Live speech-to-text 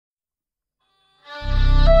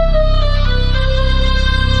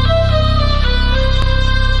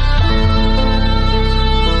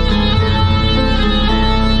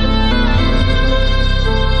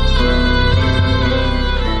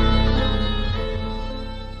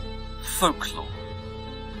Folklore.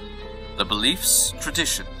 The beliefs,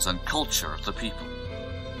 traditions and culture of the people.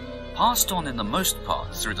 Passed on in the most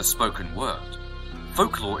part through the spoken word,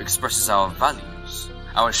 folklore expresses our values,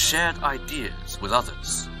 our shared ideas with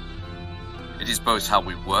others. It is both how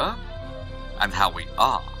we were and how we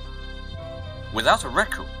are. Without a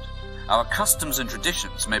record, our customs and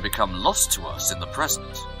traditions may become lost to us in the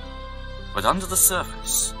present, but under the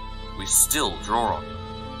surface, we still draw on them.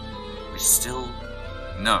 We still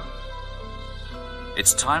know.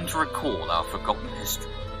 It's time to recall our forgotten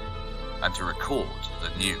history and to record the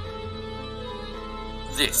new.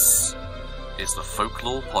 This is the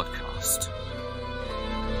Folklore Podcast.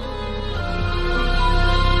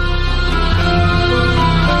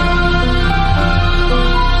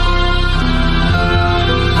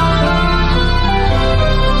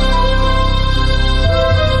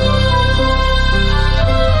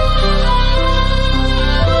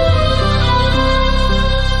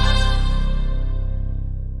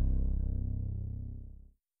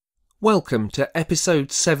 Welcome to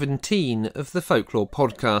episode 17 of the Folklore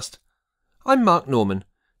Podcast. I'm Mark Norman,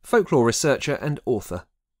 folklore researcher and author.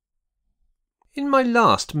 In my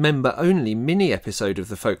last member-only mini-episode of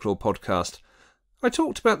the Folklore Podcast, I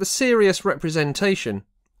talked about the serious representation,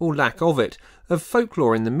 or lack of it, of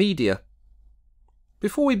folklore in the media.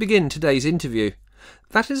 Before we begin today's interview,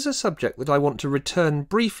 that is a subject that I want to return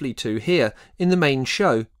briefly to here in the main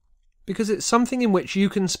show, because it's something in which you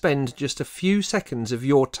can spend just a few seconds of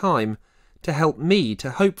your time to help me to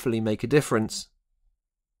hopefully make a difference.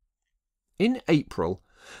 In April,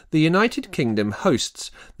 the United Kingdom hosts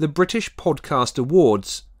the British Podcast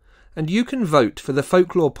Awards, and you can vote for the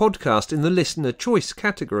Folklore Podcast in the Listener Choice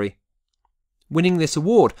category. Winning this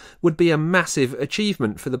award would be a massive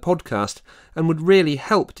achievement for the podcast and would really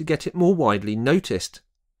help to get it more widely noticed.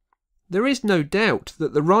 There is no doubt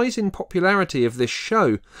that the rise in popularity of this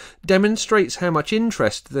show demonstrates how much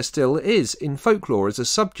interest there still is in folklore as a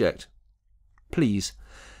subject. Please,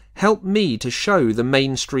 help me to show the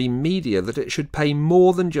mainstream media that it should pay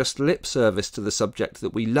more than just lip service to the subject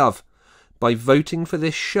that we love by voting for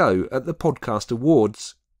this show at the Podcast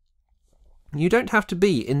Awards. You don't have to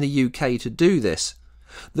be in the UK to do this.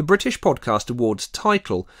 The British Podcast Awards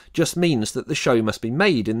title just means that the show must be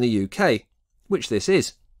made in the UK, which this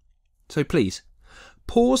is. So please,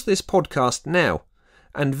 pause this podcast now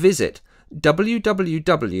and visit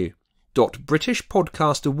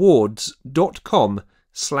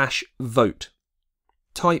www.britishpodcastawards.com/vote.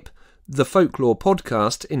 Type The Folklore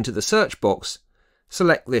Podcast into the search box,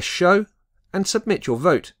 select this show and submit your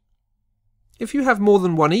vote. If you have more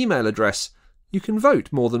than one email address, you can vote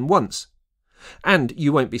more than once. And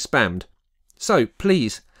you won't be spammed. So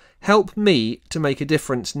please, help me to make a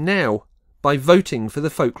difference now by voting for the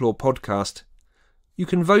Folklore Podcast. You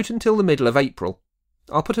can vote until the middle of April.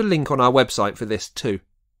 I'll put a link on our website for this too.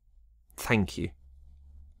 Thank you.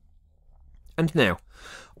 And now,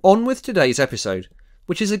 on with today's episode,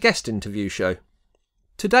 which is a guest interview show.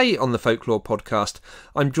 Today on the Folklore Podcast,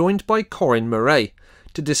 I'm joined by Carin Marais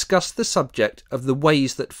to discuss the subject of the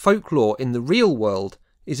ways that folklore in the real world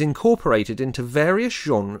is incorporated into various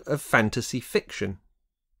genres of fantasy fiction.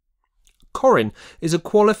 Carin is a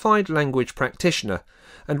qualified language practitioner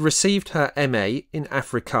and received her MA in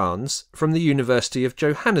Afrikaans from the University of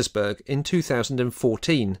Johannesburg in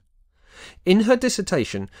 2014. In her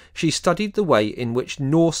dissertation, she studied the way in which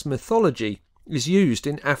Norse mythology is used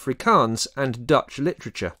in Afrikaans and Dutch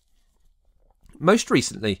literature. Most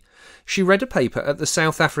recently, she read a paper at the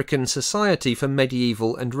South African Society for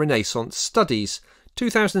Medieval and Renaissance Studies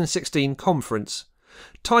 2016 conference,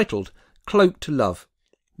 titled Cloaked Love.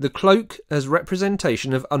 The cloak as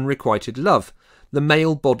representation of unrequited love, the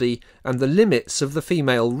male body and the limits of the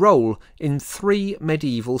female role in 3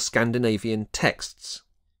 medieval Scandinavian texts.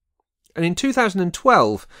 And in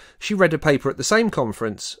 2012, she read a paper at the same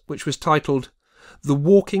conference, which was titled The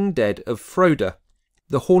Walking Dead of Froda,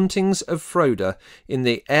 The Hauntings of Froda in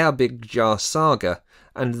the Eyrbyggja Saga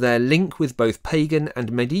and their link with both pagan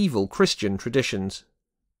and medieval Christian traditions.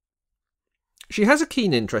 She has a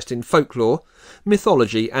keen interest in folklore,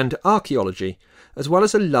 mythology and archaeology, as well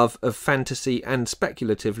as a love of fantasy and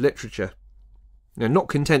speculative literature. Now, not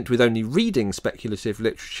content with only reading speculative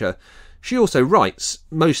literature, she also writes,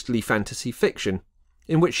 mostly fantasy fiction,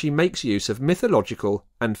 in which she makes use of mythological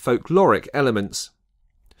and folkloric elements.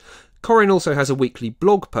 Carin also has a weekly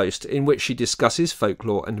blog post in which she discusses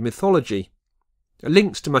folklore and mythology.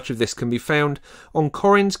 Links to much of this can be found on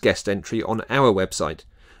Carin's guest entry on our website,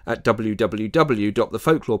 at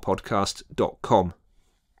www.thefolklorepodcast.com.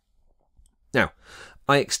 Now,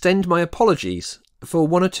 I extend my apologies for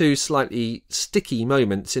one or two slightly sticky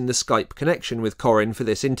moments in the Skype connection with Carin for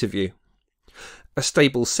this interview. A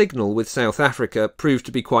stable signal with South Africa proved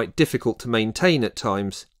to be quite difficult to maintain at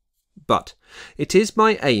times. But it is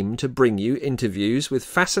my aim to bring you interviews with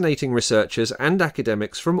fascinating researchers and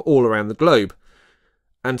academics from all around the globe,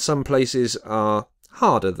 and some places are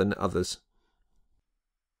harder than others.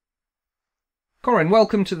 Carin,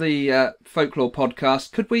 welcome to the Folklore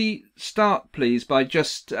Podcast. Could we start, please, by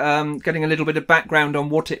just getting a little bit of background on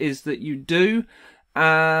what it is that you do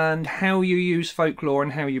and how you use folklore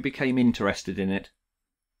and how you became interested in it?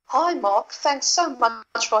 Hi, Mark. Thanks so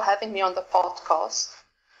much for having me on the podcast.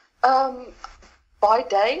 By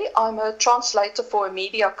day, I'm a translator for a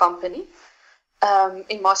media company.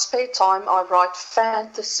 In my spare time, I write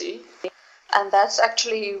fantasy, and that's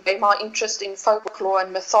actually where my interest in folklore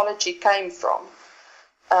and mythology came from.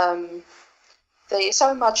 There is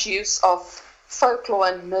so much use of folklore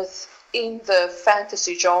and myth in the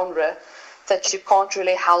fantasy genre that you can't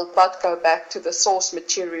really help but go back to the source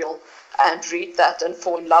material and read that and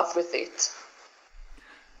fall in love with it.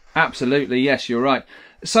 Absolutely, yes, you're right.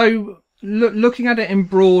 So, looking at it in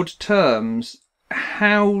broad terms,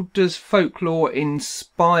 how does folklore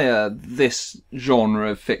inspire this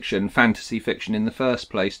genre of fiction, fantasy fiction, in the first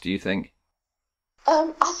place, do you think?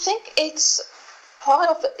 I think it's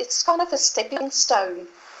kind of a stepping stone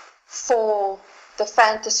for the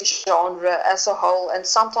fantasy genre as a whole, and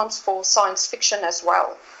sometimes for science fiction as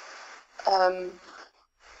well.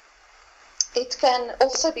 It can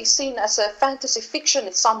also be seen as a fantasy fiction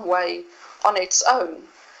in some way on its own,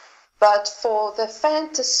 but for the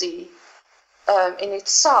fantasy in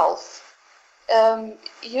itself,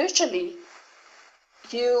 usually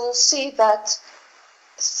you'll see that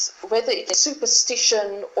whether it's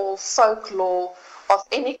superstition or folklore of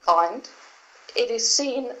any kind, it is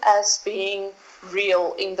seen as being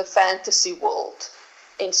real in the fantasy world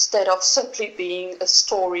instead of simply being a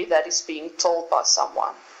story that is being told by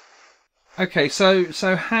someone. Okay,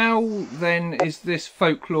 so how then is this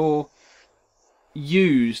folklore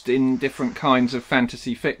used in different kinds of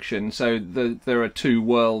fantasy fiction? So there are two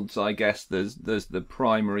worlds, I guess. There's the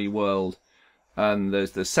primary world and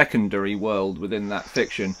there's the secondary world within that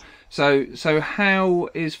fiction. So how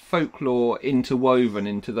is folklore interwoven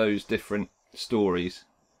into those different stories?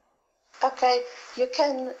 Okay, you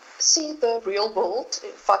can see the real world,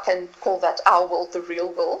 if I can call that our world, the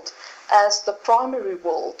real world, as the primary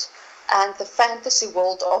world, and the fantasy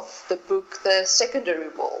world of the book, the secondary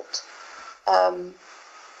world.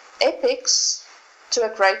 Epics, to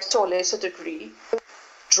a greater or lesser degree,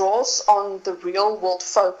 draws on the real world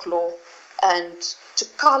folklore and to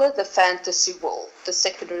color the fantasy world, the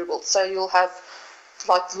secondary world. So you'll have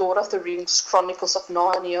like Lord of the Rings, Chronicles of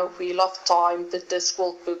Narnia, Wheel of Time, the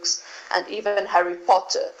Discworld books, and even Harry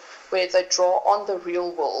Potter, where they draw on the real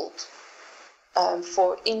world.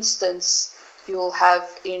 For instance, you'll have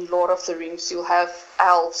in Lord of the Rings, you'll have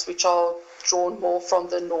elves, which are drawn more from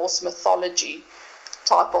the Norse mythology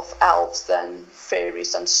type of elves than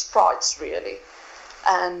fairies and sprites, really.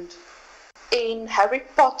 And in Harry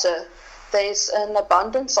Potter, there's an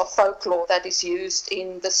abundance of folklore that is used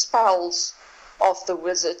in the spells of the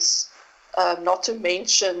wizards, not to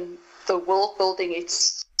mention the world building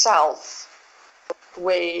itself,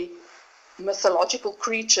 where mythological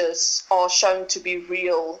creatures are shown to be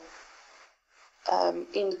real.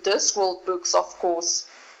 In the Discworld books, of course,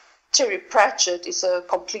 Terry Pratchett is a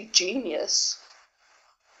complete genius,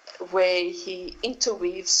 where he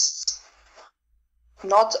interweaves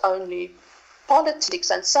not only politics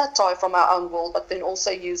and satire from our own world, but then also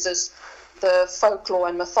uses the folklore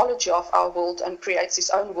and mythology of our world and creates his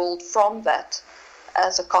own world from that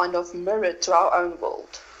as a kind of mirror to our own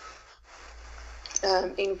world.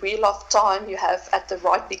 In Wheel of Time, you have at the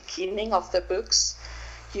right beginning of the books,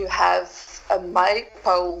 you have a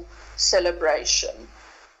maypole celebration,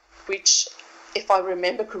 which, if I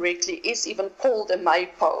remember correctly, is even called a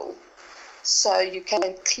maypole. So you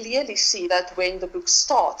can clearly see that when the book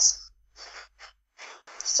starts.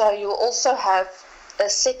 So you'll also have a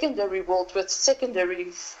secondary world with secondary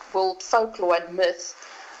world folklore and myth,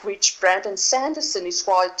 which Brandon Sanderson is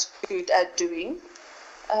quite good at doing.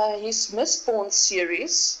 His Mistborn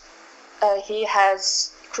series, he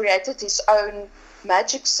has created his own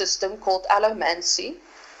magic system called allomancy.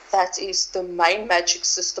 That is the main magic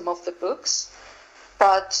system of the books.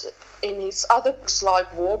 But in his other books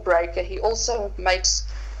like Warbreaker, he also makes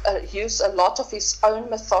use a lot of his own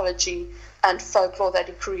mythology and folklore that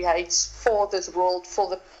he creates for this world, for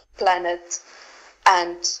the planet,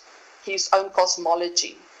 and his own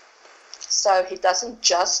cosmology. So he doesn't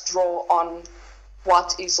just draw on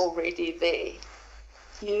what is already there.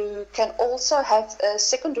 You can also have a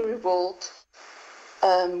secondary world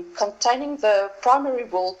containing the primary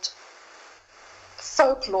world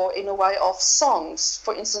folklore in a way of songs.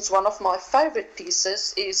 For instance, one of my favorite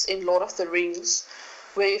pieces is in Lord of the Rings,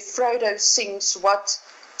 where Frodo sings what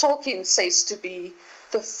Tolkien says to be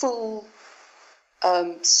the full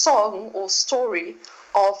song or story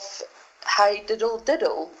of Hey Diddle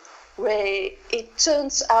Diddle, where it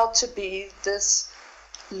turns out to be this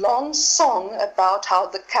long song about how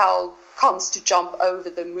the cow comes to jump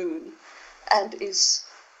over the moon, and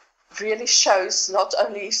really shows not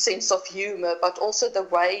only sense of humor, but also the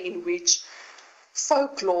way in which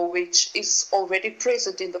folklore, which is already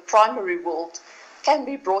present in the primary world, can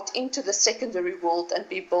be brought into the secondary world and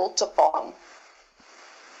be built upon.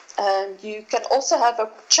 And you can also have a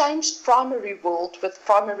changed primary world with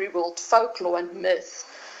primary world folklore and myth,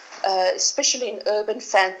 especially in urban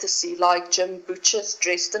fantasy like Jim Butcher's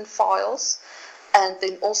Dresden Files, and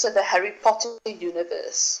then also the Harry Potter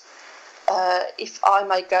universe. If I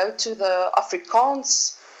may go to the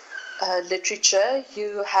Afrikaans literature,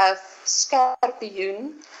 you have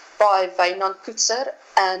Skorpioen by Wynand Koetser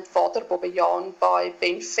and Waterbobbejaan by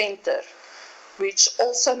Ben Venter, which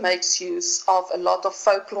also makes use of a lot of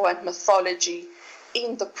folklore and mythology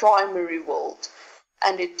in the primary world,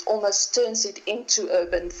 and it almost turns it into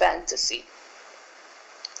urban fantasy.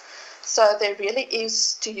 So there really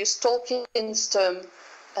is, to use Tolkien's term,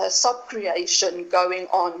 sub-creation going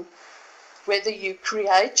on. Whether you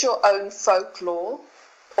create your own folklore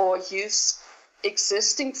or use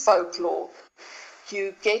existing folklore,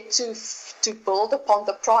 you get to build upon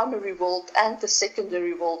the primary world and the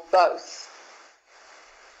secondary world both.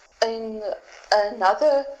 In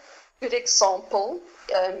another good example,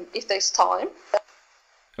 if there's time.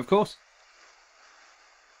 Of course.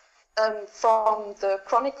 From the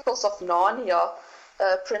Chronicles of Narnia,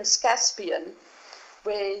 Prince Caspian,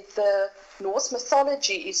 where the Norse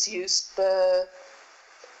mythology is used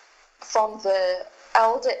from the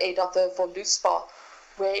Elder Edda, the Voluspa,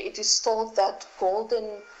 where it is told that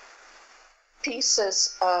golden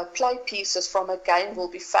pieces, play pieces from a game will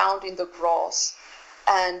be found in the grass.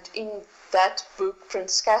 And in that book,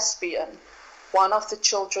 Prince Caspian, one of the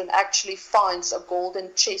children actually finds a golden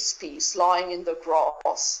chess piece lying in the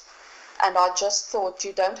grass. And I just thought,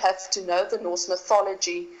 you don't have to know the Norse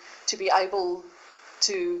mythology to be able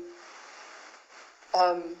to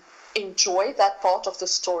enjoy that part of the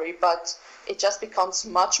story, but it just becomes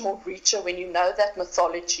much more richer when you know that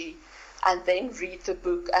mythology and then read the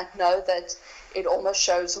book and know that it almost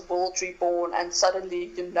shows a world reborn, and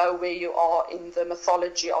suddenly you know where you are in the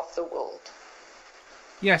mythology of the world.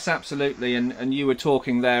 Yes, absolutely. And you were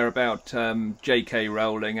talking there about J.K.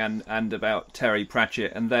 Rowling and about Terry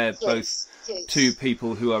Pratchett, and they're both two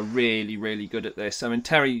people who are really, really good at this. I mean,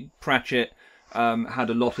 Terry Pratchett had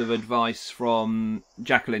a lot of advice from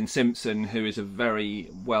Jacqueline Simpson, who is a very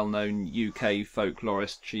well-known UK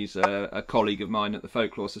folklorist. She's a colleague of mine at the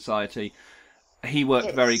Folklore Society. He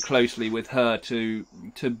worked very closely with her to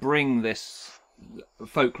bring this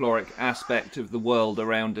folkloric aspect of the world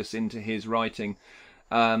around us into his writing.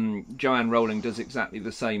 Joanne Rowling does exactly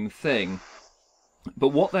the same thing. But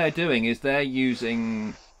what they're doing is they're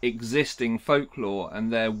using existing folklore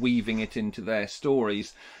and they're weaving it into their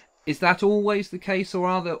stories. Is that always the case, or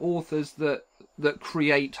are there authors that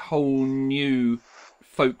create whole new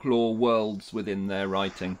folklore worlds within their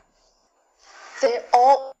writing? There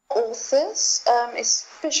are authors,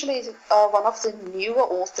 especially one of the newer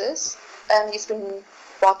authors, and he's been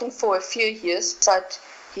writing for a few years, but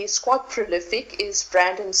he's quite prolific, is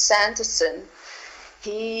Brandon Sanderson.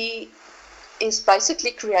 He is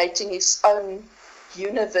basically creating his own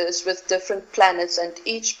universe with different planets, and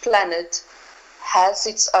each planet has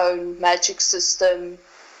its own magic system,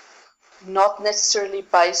 not necessarily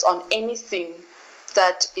based on anything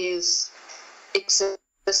that exists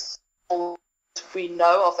or we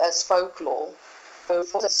know of as folklore. So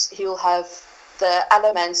for this, he'll have the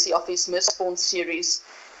Allomancy of his Mistborn series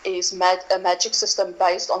is a magic system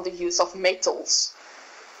based on the use of metals,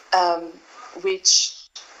 which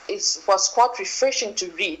was quite refreshing to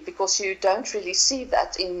read, because you don't really see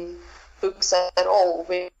that in books at all,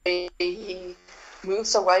 where he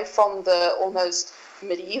moves away from the almost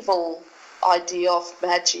medieval idea of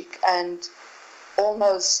magic and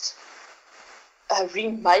almost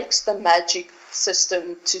remakes the magic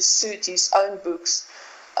system to suit his own books.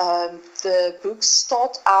 The books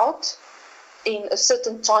start out in a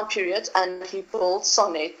certain time period and he builds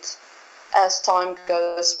on it as time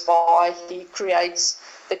goes by. He creates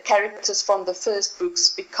the characters from the first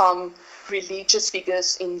books become religious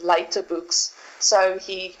figures in later books. So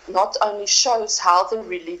he not only shows how the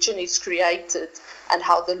religion is created and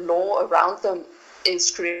how the law around them is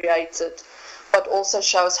created, but also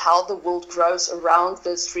shows how the world grows around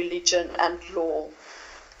this religion and law.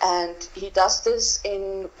 And he does this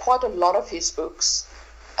in quite a lot of his books,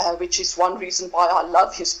 which is one reason why I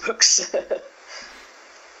love his books.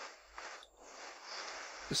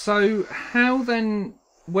 So how then,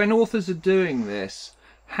 when authors are doing this,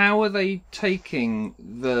 how are they taking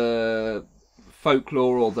the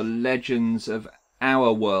folklore or the legends of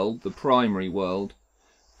our world, the primary world,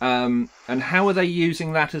 and how are they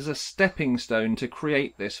using that as a stepping stone to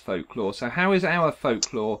create this folklore? So how is our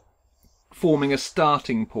folklore forming a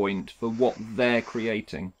starting point for what they're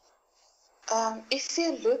creating? If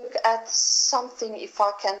you look at something, if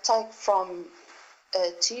I can take from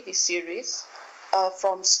a TV series,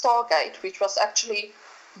 from Stargate, which was actually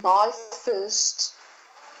my first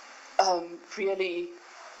really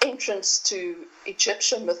entrance to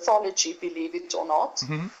Egyptian mythology, believe it or not.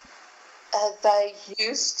 Mm-hmm. They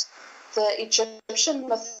used the Egyptian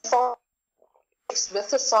mythology with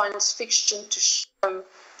the science fiction to show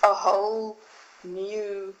a whole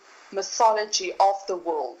new mythology of the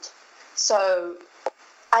world. So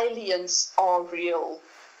aliens are real.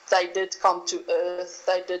 They did come to Earth.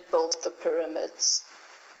 They did build the pyramids.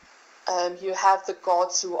 You have the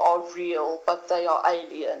gods who are real, but they are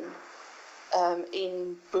alien.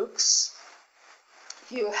 In books,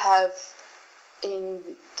 you have in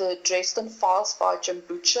the Dresden Files by Jim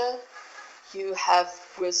Butcher, you have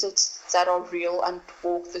wizards that are real and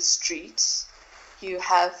walk the streets. You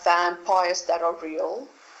have vampires that are real.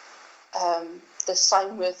 The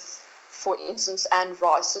same with, for instance, Anne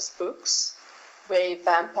Rice's books, where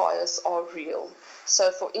vampires are real.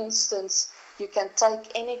 So, for instance, you can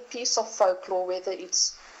take any piece of folklore, whether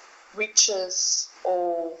it's witches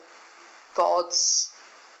or gods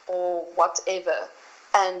or whatever,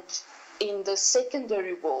 and in the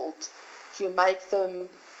secondary world, you make them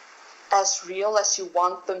as real as you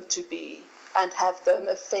want them to be and have them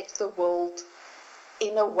affect the world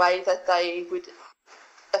in a way that they would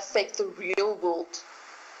affect the real world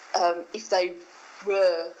if they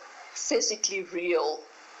were physically real.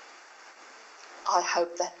 I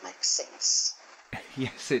hope that makes sense.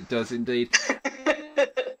 Yes, it does indeed.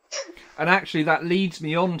 And actually that leads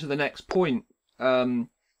me on to the next point,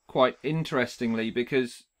 quite interestingly,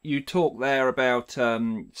 because you talk there about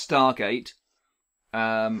Stargate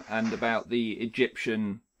and about the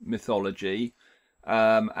Egyptian mythology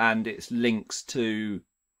and its links to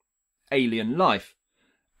alien life.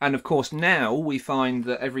 And of course now we find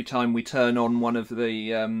that every time we turn on one of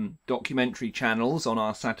the documentary channels on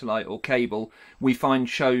our satellite or cable, we find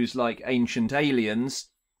shows like Ancient Aliens,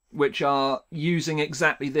 which are using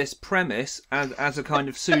exactly this premise as a kind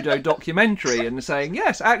of pseudo-documentary and saying,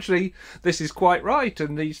 yes, actually, this is quite right,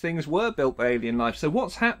 and these things were built by alien life. So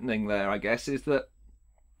what's happening there, I guess, is that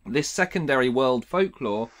this secondary world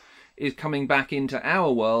folklore is coming back into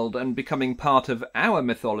our world and becoming part of our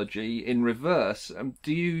mythology in reverse.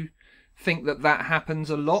 Do you think that that happens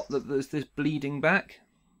a lot, that there's this bleeding back?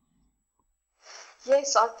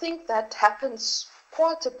 Yes, I think that happens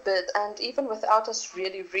quite a bit, and even without us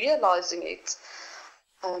really realizing it.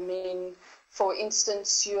 I mean, for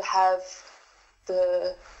instance, you have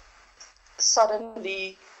the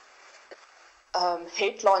suddenly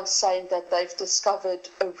headlines saying that they've discovered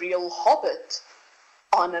a real hobbit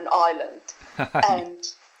on an island, and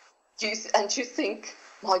you think,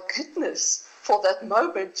 my goodness, for that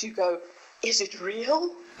moment you go, is it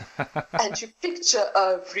real? And you picture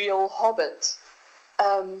a real hobbit.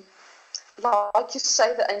 Like you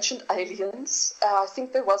say, the Ancient Aliens, I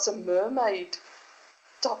think there was a mermaid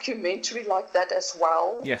documentary like that as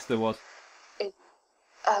well. Yes, there was.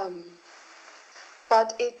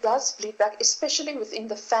 But it does bleed back, especially within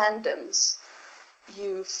the fandoms.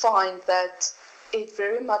 You find that it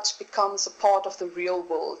very much becomes a part of the real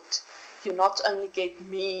world. You not only get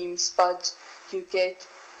memes, but you get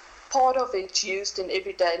part of it used in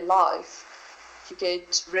everyday life. You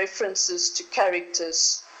get references to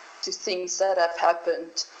characters, to things that have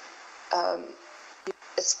happened.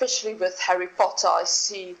 Especially with Harry Potter, I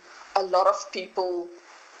see a lot of people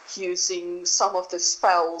using some of the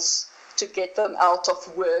spells to get them out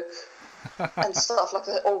of work and stuff like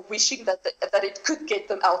that, or wishing that it could get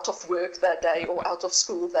them out of work that day or out of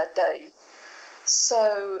school that day.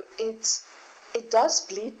 So it does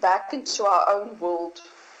bleed back into our own world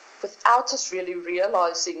without us really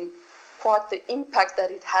realizing quite the impact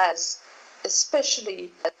that it has,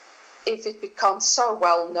 especially if it becomes so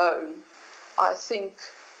well known. I think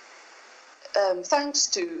thanks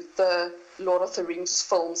to the Lord of the Rings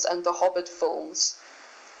films and the Hobbit films,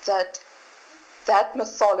 that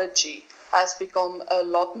mythology has become a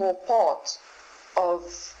lot more part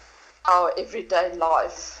of our everyday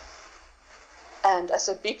life. And as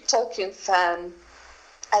a big Tolkien fan,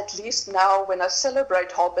 at least now when I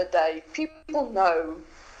celebrate Hobbit Day, people know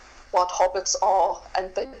what hobbits are,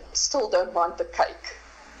 and they still don't mind the cake.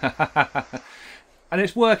 And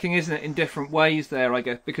it's working, isn't it, in different ways there, I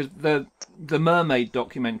guess, because the mermaid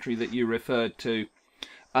documentary that you referred to,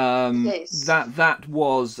 Yes. that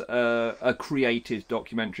was a created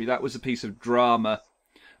documentary. That was a piece of drama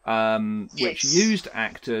which Yes. used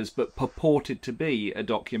actors but purported to be a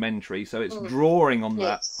documentary. So it's drawing on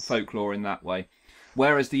that Yes. folklore in that way.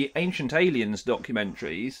 Whereas the Ancient Aliens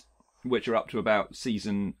documentaries, which are up to about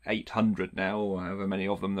season 800 now, or however many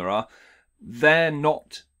of them there are, they're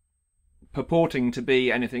not purporting to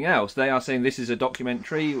be anything else. They are saying this is a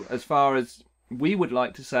documentary. As far as we would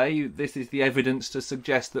like to say, this is the evidence to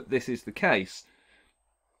suggest that this is the case.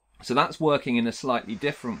 So that's working in a slightly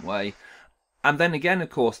different way. And then again, of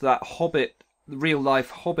course, that Hobbit, real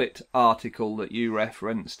life Hobbit article that you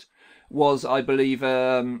referenced was, I believe,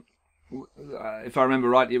 if I remember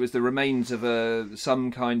rightly, it was the remains of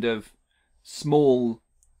some kind of small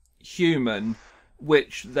human,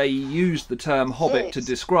 which they used the term Hobbit to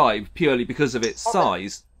describe purely because of its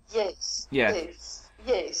size. Yes. Yeah. Yes.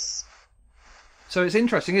 Yes. So it's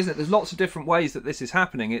interesting, isn't it? There's lots of different ways that this is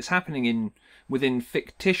happening. It's happening within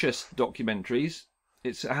fictitious documentaries.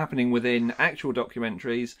 It's happening within actual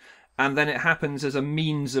documentaries, and then it happens as a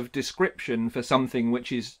means of description for something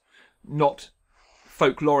which is not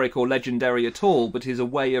folkloric or legendary at all, but is a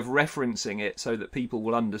way of referencing it so that people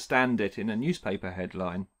will understand it in a newspaper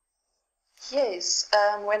headline. Yes.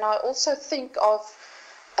 When I also think of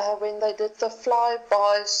when they did the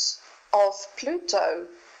flybys of Pluto,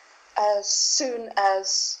 as soon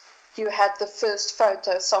as you had the first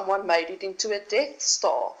photo, someone made it into a Death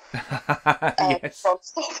Star Yes. from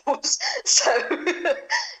Star Wars. So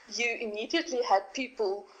you immediately had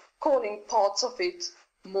people calling parts of it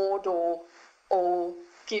Mordor or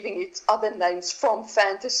giving it other names from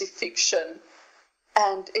fantasy fiction.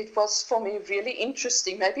 And it was, for me, really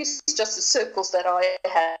interesting. Maybe it's just the circles that I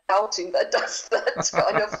have out in that does that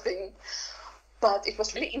kind of thing. But it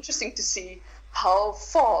was really interesting to see how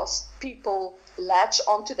fast people latch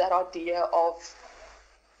onto that idea of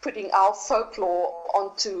putting our folklore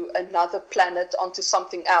onto another planet, onto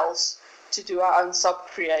something else, to do our own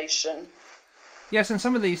sub-creation. Yes, and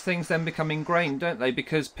some of these things then become ingrained, don't they?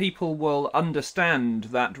 Because people will understand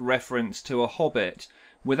that reference to a hobbit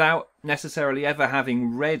without necessarily ever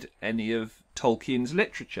having read any of Tolkien's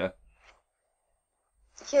literature.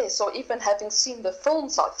 Yes, or even having seen the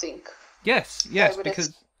films, I think. Yes,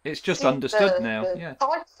 because it's just seen understood now. the Yeah.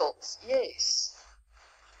 titles, yes.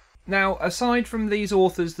 Now, aside from these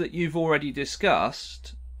authors that you've already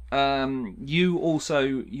discussed, you also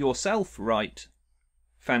yourself write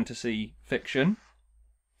fantasy fiction.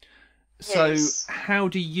 So Yes. how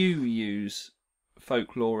do you use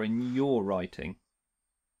folklore in your writing?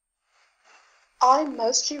 I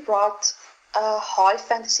mostly write high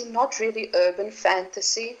fantasy, not really urban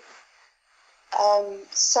fantasy.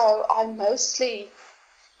 So I mostly,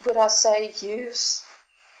 would I say, use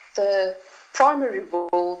the primary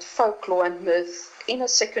world, folklore and myth, in a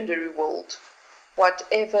secondary world,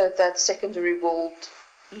 whatever that secondary world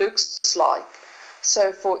looks like.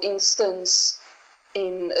 So, for instance,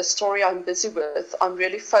 in a story I'm busy with, I'm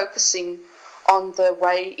really focusing on the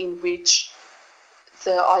way in which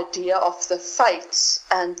the idea of the fates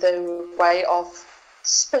and the way of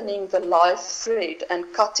spinning the life thread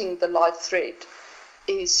and cutting the life thread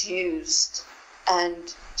is used,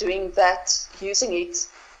 and doing that, using it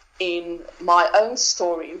in my own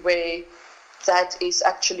story where that is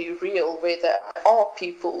actually real, where there are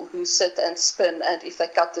people who sit and spin, and if they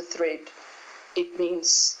cut the thread, it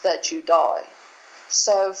means that you die.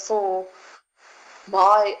 So for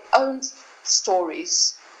my own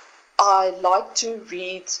stories, I like to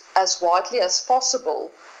read as widely as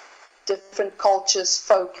possible different cultures,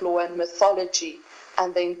 folklore and mythology,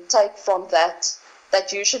 and then take from that.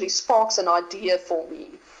 That usually sparks an idea for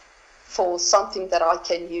me for something that I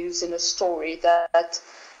can use in a story, that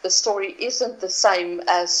the story isn't the same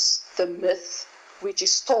as the myth which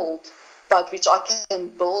is told, but which I can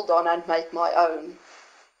build on and make my own.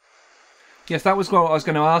 Yes, that was what I was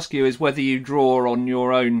going to ask you, is whether you draw on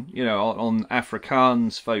your own, on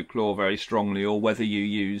Afrikaans folklore very strongly, or whether you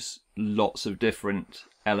use lots of different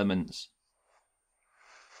elements.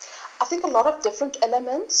 I think a lot of different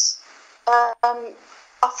elements.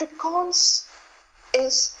 Afrikaans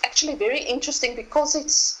is actually very interesting because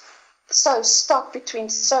it's so stuck between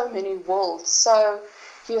so many worlds. So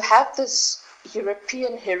you have this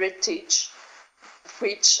European heritage,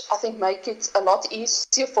 which I think make it a lot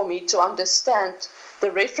easier for me to understand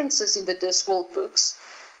the references in the Discworld books.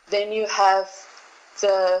 Then you have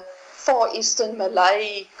the Far Eastern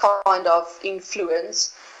Malay kind of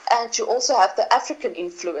influence, and you also have the African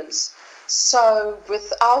influence. So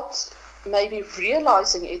without maybe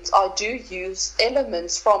realizing it, I do use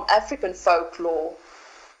elements from African folklore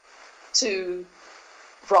to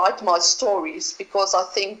write my stories, because I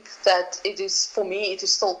think that it is, for me, it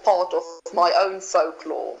is still part of my own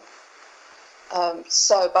folklore.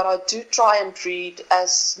 But I do try and read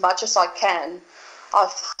as much as I can. I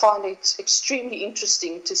find it extremely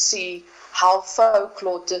interesting to see how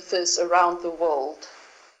folklore differs around the world.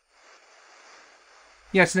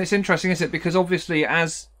 Yes, and it's interesting, isn't it? Because obviously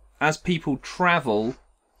as people travel,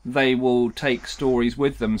 they will take stories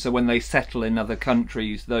with them. So when they settle in other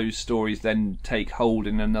countries, those stories then take hold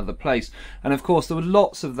in another place. And of course, there was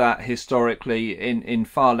lots of that historically in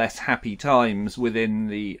far less happy times within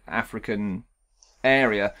the African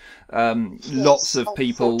area. Lots of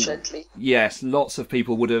people, yes, lots of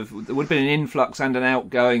people there would have been an influx and an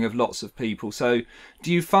outgoing of lots of people. So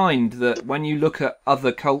do you find that when you look at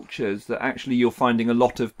other cultures that actually you're finding a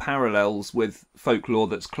lot of parallels with folklore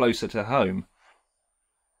that's closer to home?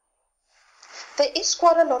 There is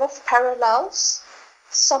quite a lot of parallels.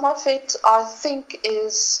 Some of it, I think,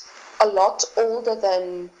 is a lot older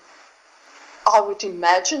than I would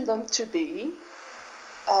imagine them to be.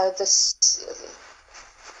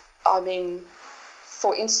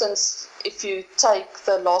 For instance, if you take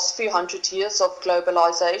the last few hundred years of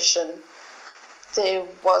globalization, there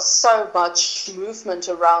was so much movement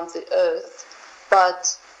around the earth,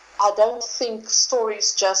 but I don't think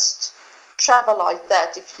stories just travel like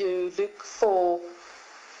that. If you look for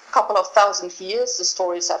a couple of thousand years, the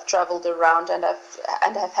stories have traveled around and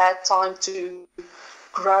have had time to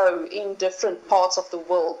grow in different parts of the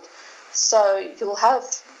world. So you'll have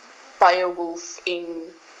Beowulf in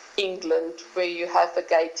England, where you have a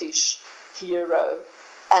Geatish hero,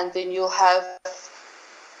 and then you'll have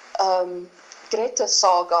Grettir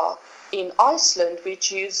saga in Iceland,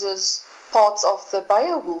 which uses parts of the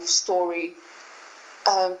Beowulf story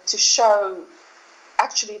to show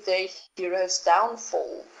actually their hero's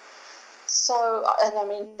downfall. So,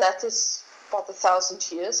 that is about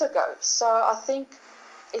 1,000 years ago. So I think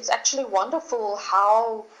it's actually wonderful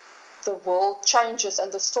how the world changes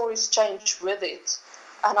and the stories change with it.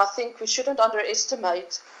 And I think we shouldn't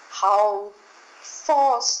underestimate how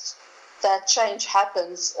fast that change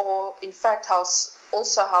happens, or in fact how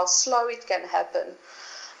slow it can happen.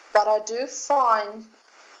 But I do find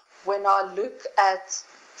when I look at,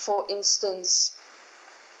 for instance,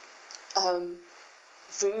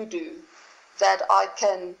 voodoo, that I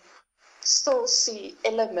can still see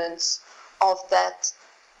elements of that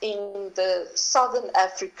in the Southern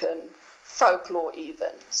African folklore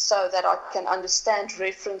even, so that I can understand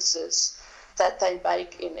references that they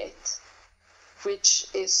make in it, which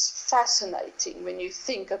is fascinating when you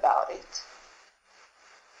think about it.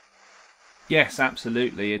 Yes,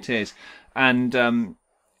 absolutely, it is. And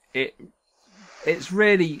it's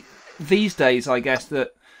really, these days, I guess,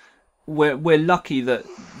 that we're lucky that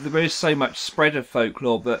there is so much spread of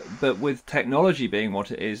folklore, but with technology being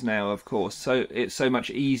what it is now, of course, so it's so much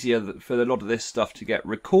easier for a lot of this stuff to get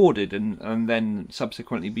recorded and then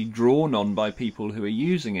subsequently be drawn on by people who are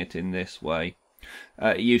using it in this way.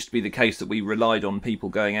 It used to be the case that we relied on people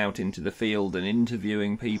going out into the field and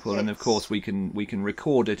interviewing people, and of course we can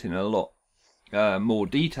record it in a lot more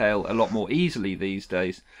detail, a lot more easily these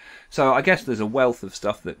days. So I guess there's a wealth of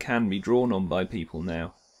stuff that can be drawn on by people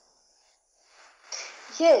now.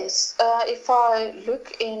 Yes, if I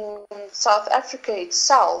look in South Africa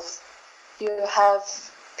itself, you have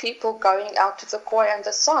people going out to the Khoi and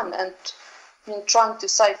the San and trying to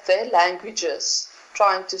save their languages,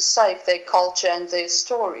 trying to save their culture and their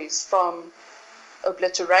stories from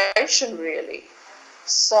obliteration, really.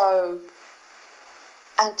 So,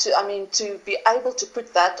 and to be able to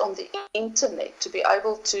put that on the internet, to be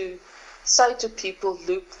able to say to people,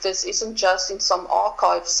 look, this isn't just in some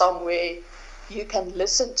archive somewhere, you can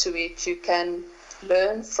listen to it, you can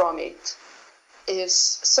learn from it, is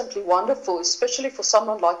simply wonderful, especially for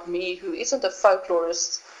someone like me who isn't a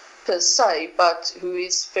folklorist per se, but who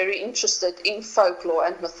is very interested in folklore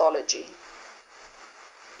and mythology.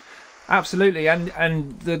 Absolutely,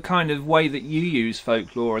 and the kind of way that you use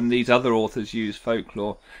folklore and these other authors use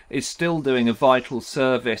folklore is still doing a vital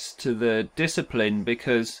service to the discipline,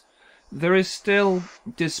 because there is still,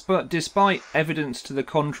 despite evidence to the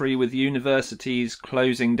contrary with universities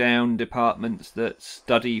closing down departments that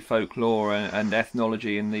study folklore and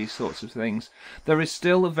ethnology and these sorts of things, there is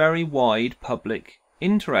still a very wide public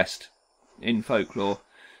interest in folklore.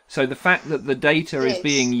 So the fact that the data is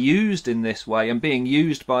being used in this way and being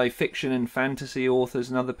used by fiction and fantasy authors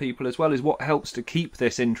and other people as well is what helps to keep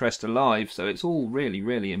this interest alive. So it's all really,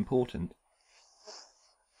 really important.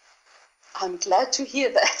 I'm glad to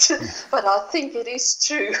hear that, but I think it is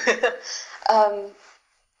true.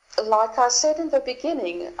 Like I said in the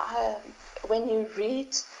beginning, when you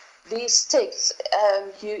read these texts,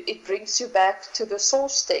 it brings you back to the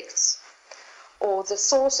source texts, or the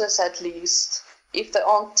sources at least, if they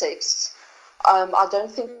aren't texts. I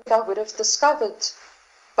don't think I would have discovered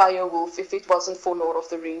Beowulf if it wasn't for Lord of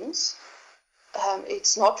the Rings.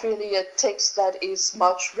 It's not really a text that is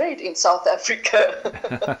much read in South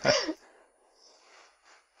Africa.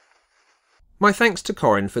 My thanks to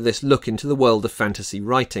Carin for this look into the world of fantasy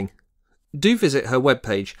writing. Do visit her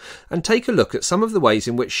webpage and take a look at some of the ways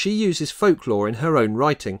in which she uses folklore in her own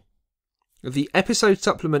writing. The episode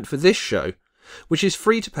supplement for this show, which is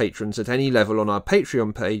free to patrons at any level on our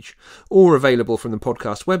Patreon page or available from the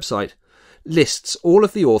podcast website, lists all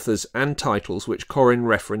of the authors and titles which Carin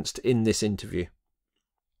referenced in this interview.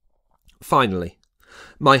 Finally,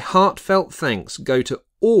 my heartfelt thanks go to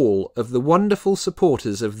all of the wonderful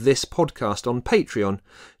supporters of this podcast on Patreon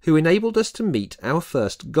who enabled us to meet our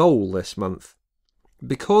first goal this month.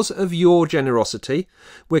 Because of your generosity,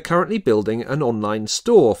 we're currently building an online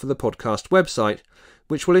store for the podcast website,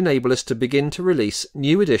 which will enable us to begin to release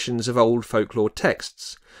new editions of old folklore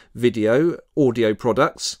texts, video, audio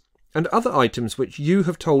products, and other items which you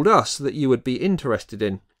have told us that you would be interested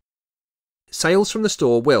in. Sales from the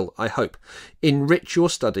store will, I hope, enrich your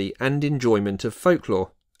study and enjoyment of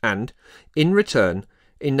folklore, and, in return,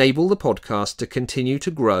 enable the podcast to continue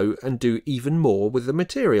to grow and do even more with the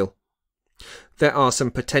material. There are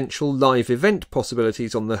some potential live event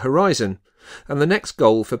possibilities on the horizon, and the next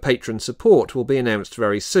goal for patron support will be announced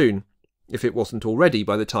very soon, if it wasn't already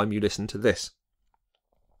by the time you listen to this.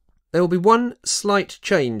 There will be one slight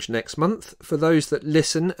change next month for those that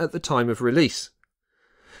listen at the time of release.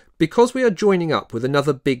 Because we are joining up with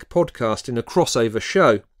another big podcast in a crossover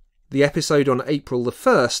show, the episode on April the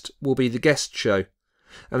 1st will be the guest show,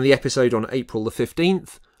 and the episode on April the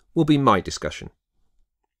 15th will be my discussion.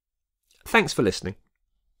 Thanks for listening.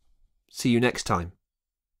 See you next time.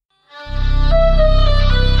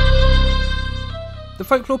 The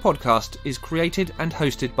Folklore Podcast is created and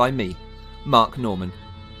hosted by me, Mark Norman.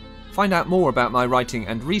 Find out more about my writing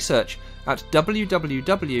and research at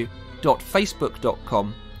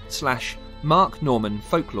www.facebook.com/Mark Norman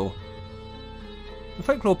Folklore. The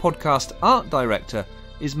Folklore Podcast art director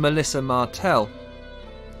is Melissa Martell.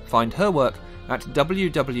 Find her work at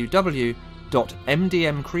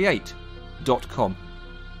www.mdmcreate.com.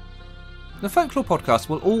 The Folklore Podcast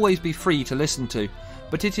will always be free to listen to,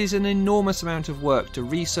 but it is an enormous amount of work to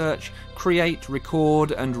research, create,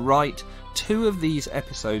 record and write 2 of these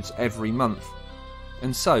episodes every month.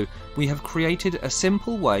 And so we have created a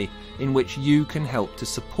simple way in which you can help to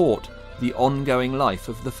support the ongoing life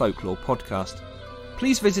of the Folklore Podcast.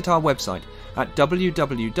 Please visit our website at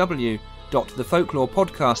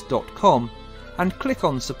www.thefolklorepodcast.com and click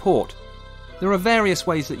on support. There are various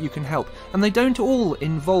ways that you can help, and they don't all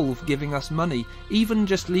involve giving us money. Even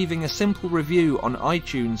just leaving a simple review on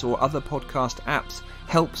iTunes or other podcast apps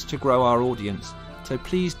helps to grow our audience. So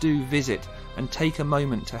please do visit and take a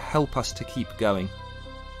moment to help us to keep going.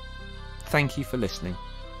 Thank you for listening.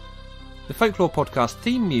 The Folklore Podcast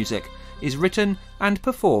theme music is written and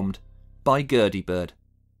performed by Gurdy Bird.